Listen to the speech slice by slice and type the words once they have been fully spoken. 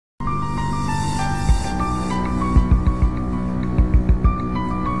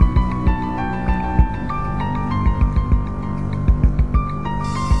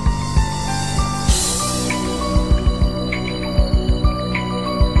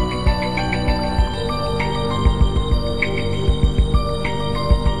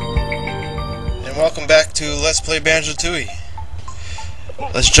Let's play Banjo Tooie.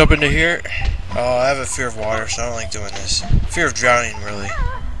 Let's jump into here. Oh, I have a fear of water, so I don't like doing this. Fear of drowning, really.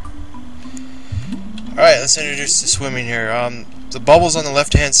 Alright, let's introduce the swimming here. The bubbles on the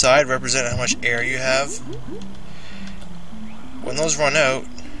left-hand side represent how much air you have. When those run out,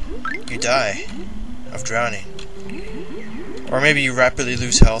 you die of drowning. Or maybe you rapidly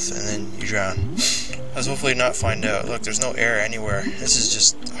lose health and then you drown. Let's hopefully not find out. Look, there's no air anywhere. This is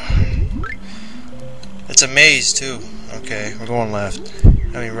just... It's a maze, too. Okay, we're going left.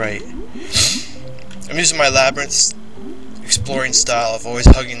 I mean right. I'm using my labyrinth exploring style of always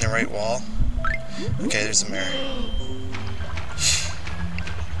hugging the right wall. Okay, there's some air. It's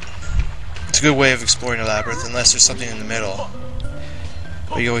a good way of exploring a labyrinth, unless there's something in the middle.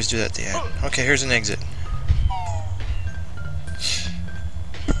 But you always do that at the end. Okay, here's an exit.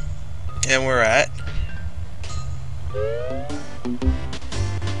 And we're at...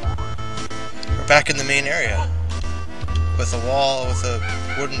 We're back in the main area. With a wall with a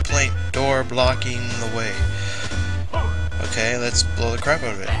wooden plank door blocking the way. Okay, let's blow the crap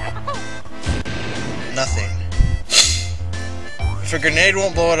out of it. Nothing. If a grenade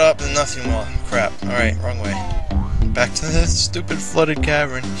won't blow it up, then nothing will. Crap. Alright, wrong way. Back to the stupid flooded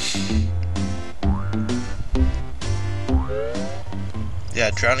cavern.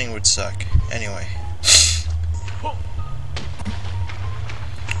 Yeah, drowning would suck. Anyway.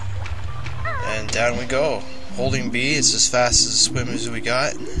 And down we go. Holding B, it's as fast as swim as we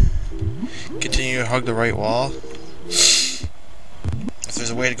got. Continue to hug the right wall. If there's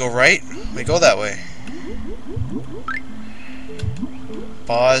a way to go right, we go that way.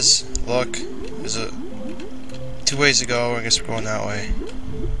 Pause, look, there's two ways to go, I guess we're going that way.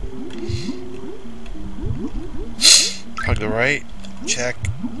 Hug the right, check.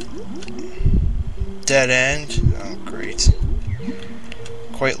 Dead end, oh great.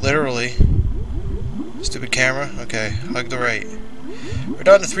 Quite literally. Stupid camera, okay, hug the right. We're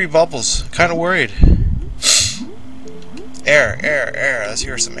down to 3 bubbles, kinda worried. Air, let's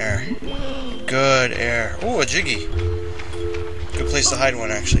hear some air. Good air. Ooh, a jiggy. Good place to hide one,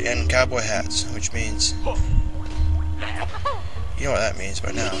 actually. And cowboy hats, which means... You know what that means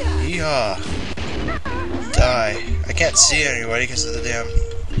by now. Yeehaw! Die. I can't see anybody because of the damn...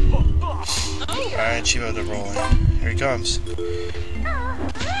 Alright, Chivo, they're rolling. Here he comes.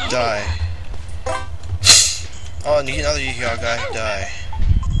 Die. Oh, and another yeehaw guy. Die.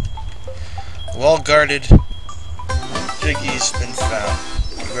 Well guarded. Jiggy's been found.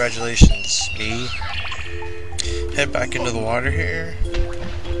 Congratulations, me. Head back into the water here.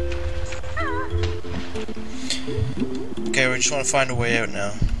 Okay, we just want to find a way out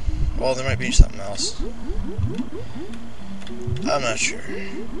now. Well, there might be something else. I'm not sure.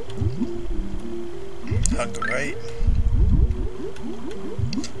 Hug the right.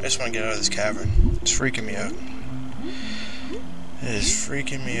 I just want to get out of this cavern. It's freaking me out. It is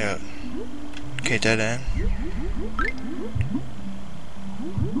freaking me out. Okay, dead end.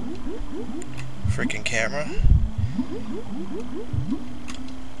 Freaking camera.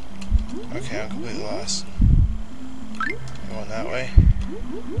 Okay, I'm completely lost. Going that way.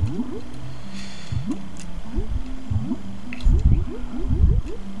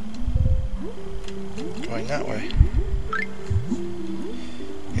 Going that way.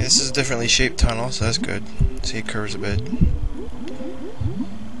 Okay, this is a differently shaped tunnel, so that's good. See, it curves a bit.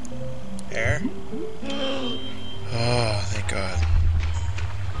 Air. Oh, thank God.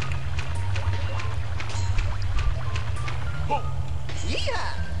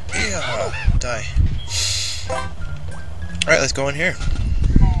 Yeah, die. Alright, let's go in here.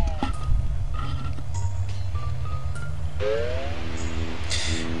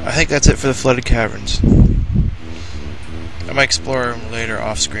 I think that's it for the flooded caverns. I might explore them later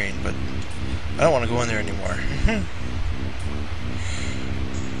off screen, but I don't want to go in there anymore.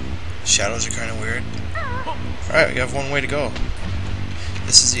 Shadows are kind of weird. Alright, we have one way to go.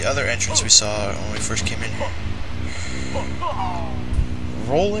 This is the other entrance we saw when we first came in here.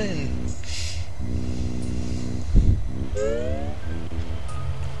 Roll in.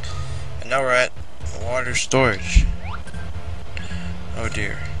 And now we're at water storage. Oh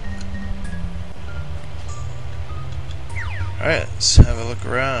dear. Alright, let's have a look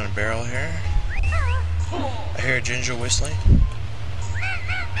around. A barrel here. I hear a ginger whistling.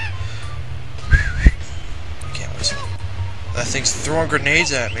 I can't whistle. That thing's throwing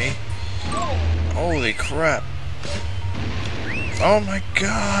grenades at me. Holy crap. Oh my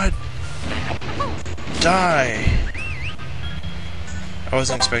God! Die! I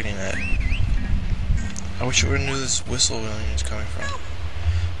wasn't expecting that. I wish I would have knew this whistle was coming from.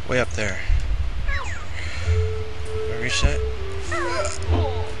 Way up there. Did I reach that?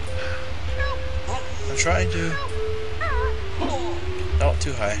 I'm trying to... Oh,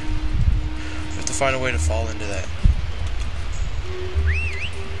 too high. We have to find a way to fall into that.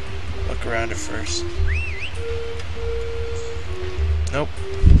 Look around it first. Nope.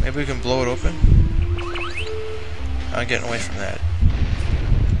 Maybe we can blow it open? I'm getting away from that.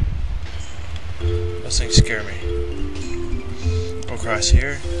 Those things scare me. Go across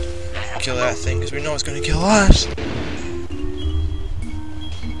here. Kill that thing, because we know it's going to kill us!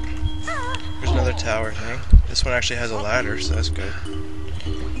 There's another tower thing. This one actually has a ladder, so that's good.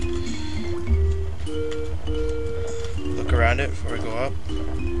 Look around it before we go up.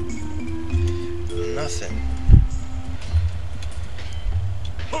 Nothing.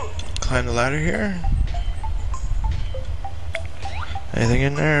 Climb the ladder here. Anything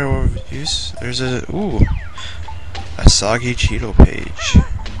in there of use? There's a soggy Cheeto page.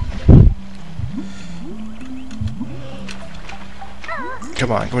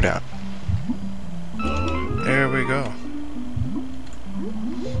 Come on, go down. There we go.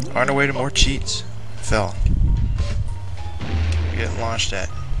 On our way to more cheats. Fell. We're getting launched at.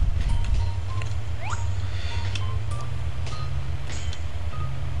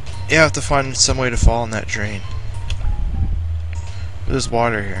 Yeah, I have to find some way to fall in that drain. There's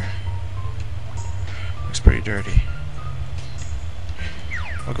water here. Looks pretty dirty.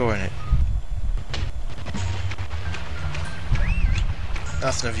 I'll go in it.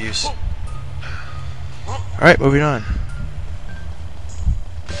 Nothing of use. Alright, moving on.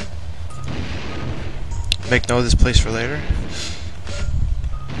 Make note of this place for later.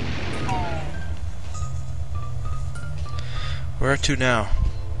 Where to now?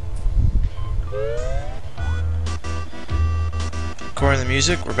 According to the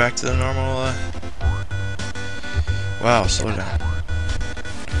music, we're back to the normal, Wow, slow down.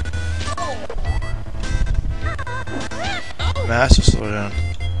 Massive slowdown.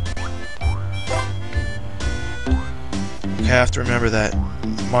 Okay, I have to remember that.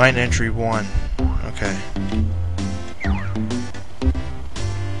 Mine entry 1. Okay.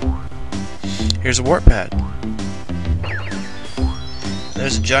 Here's a warp pad.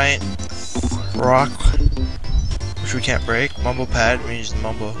 There's a giant rock which we can't break. Mumble pad means the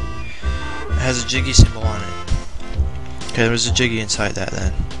mumble. It has a jiggy symbol on it. Okay, there's a jiggy inside that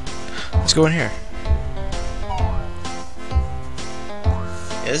then. Let's go in here.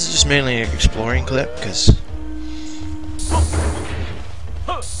 Yeah, this is just mainly an exploring clip, because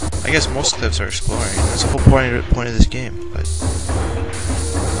I guess most clips are exploring. That's the whole point of this game. But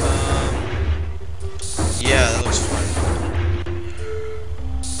yeah, that looks fun.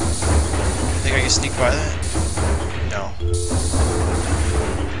 Think I can sneak by that? No.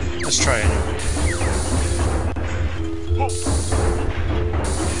 Let's try it anyway.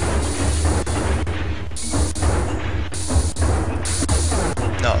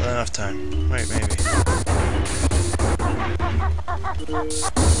 No, not enough time. Wait, maybe.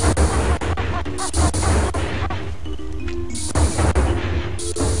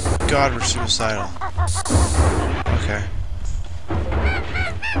 God, we're suicidal. Okay.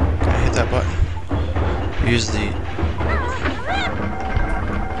 Can I hit that button? Use the...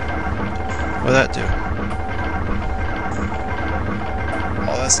 What'd that do?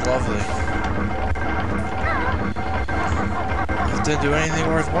 Oh, that's lovely. It didn't do anything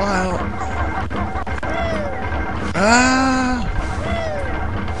worthwhile. Ah!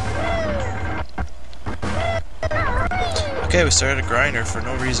 Okay, we started a grinder for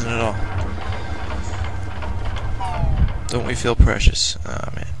no reason at all. Don't we feel precious? Ah,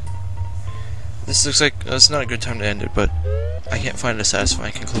 man. This looks like it's not a good time to end it, but I can't find a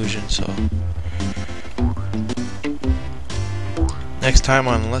satisfying conclusion, so... Next time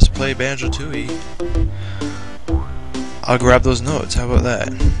on Let's Play Banjo Tooie, I'll grab those notes. How about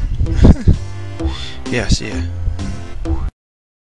that? Yeah, see ya.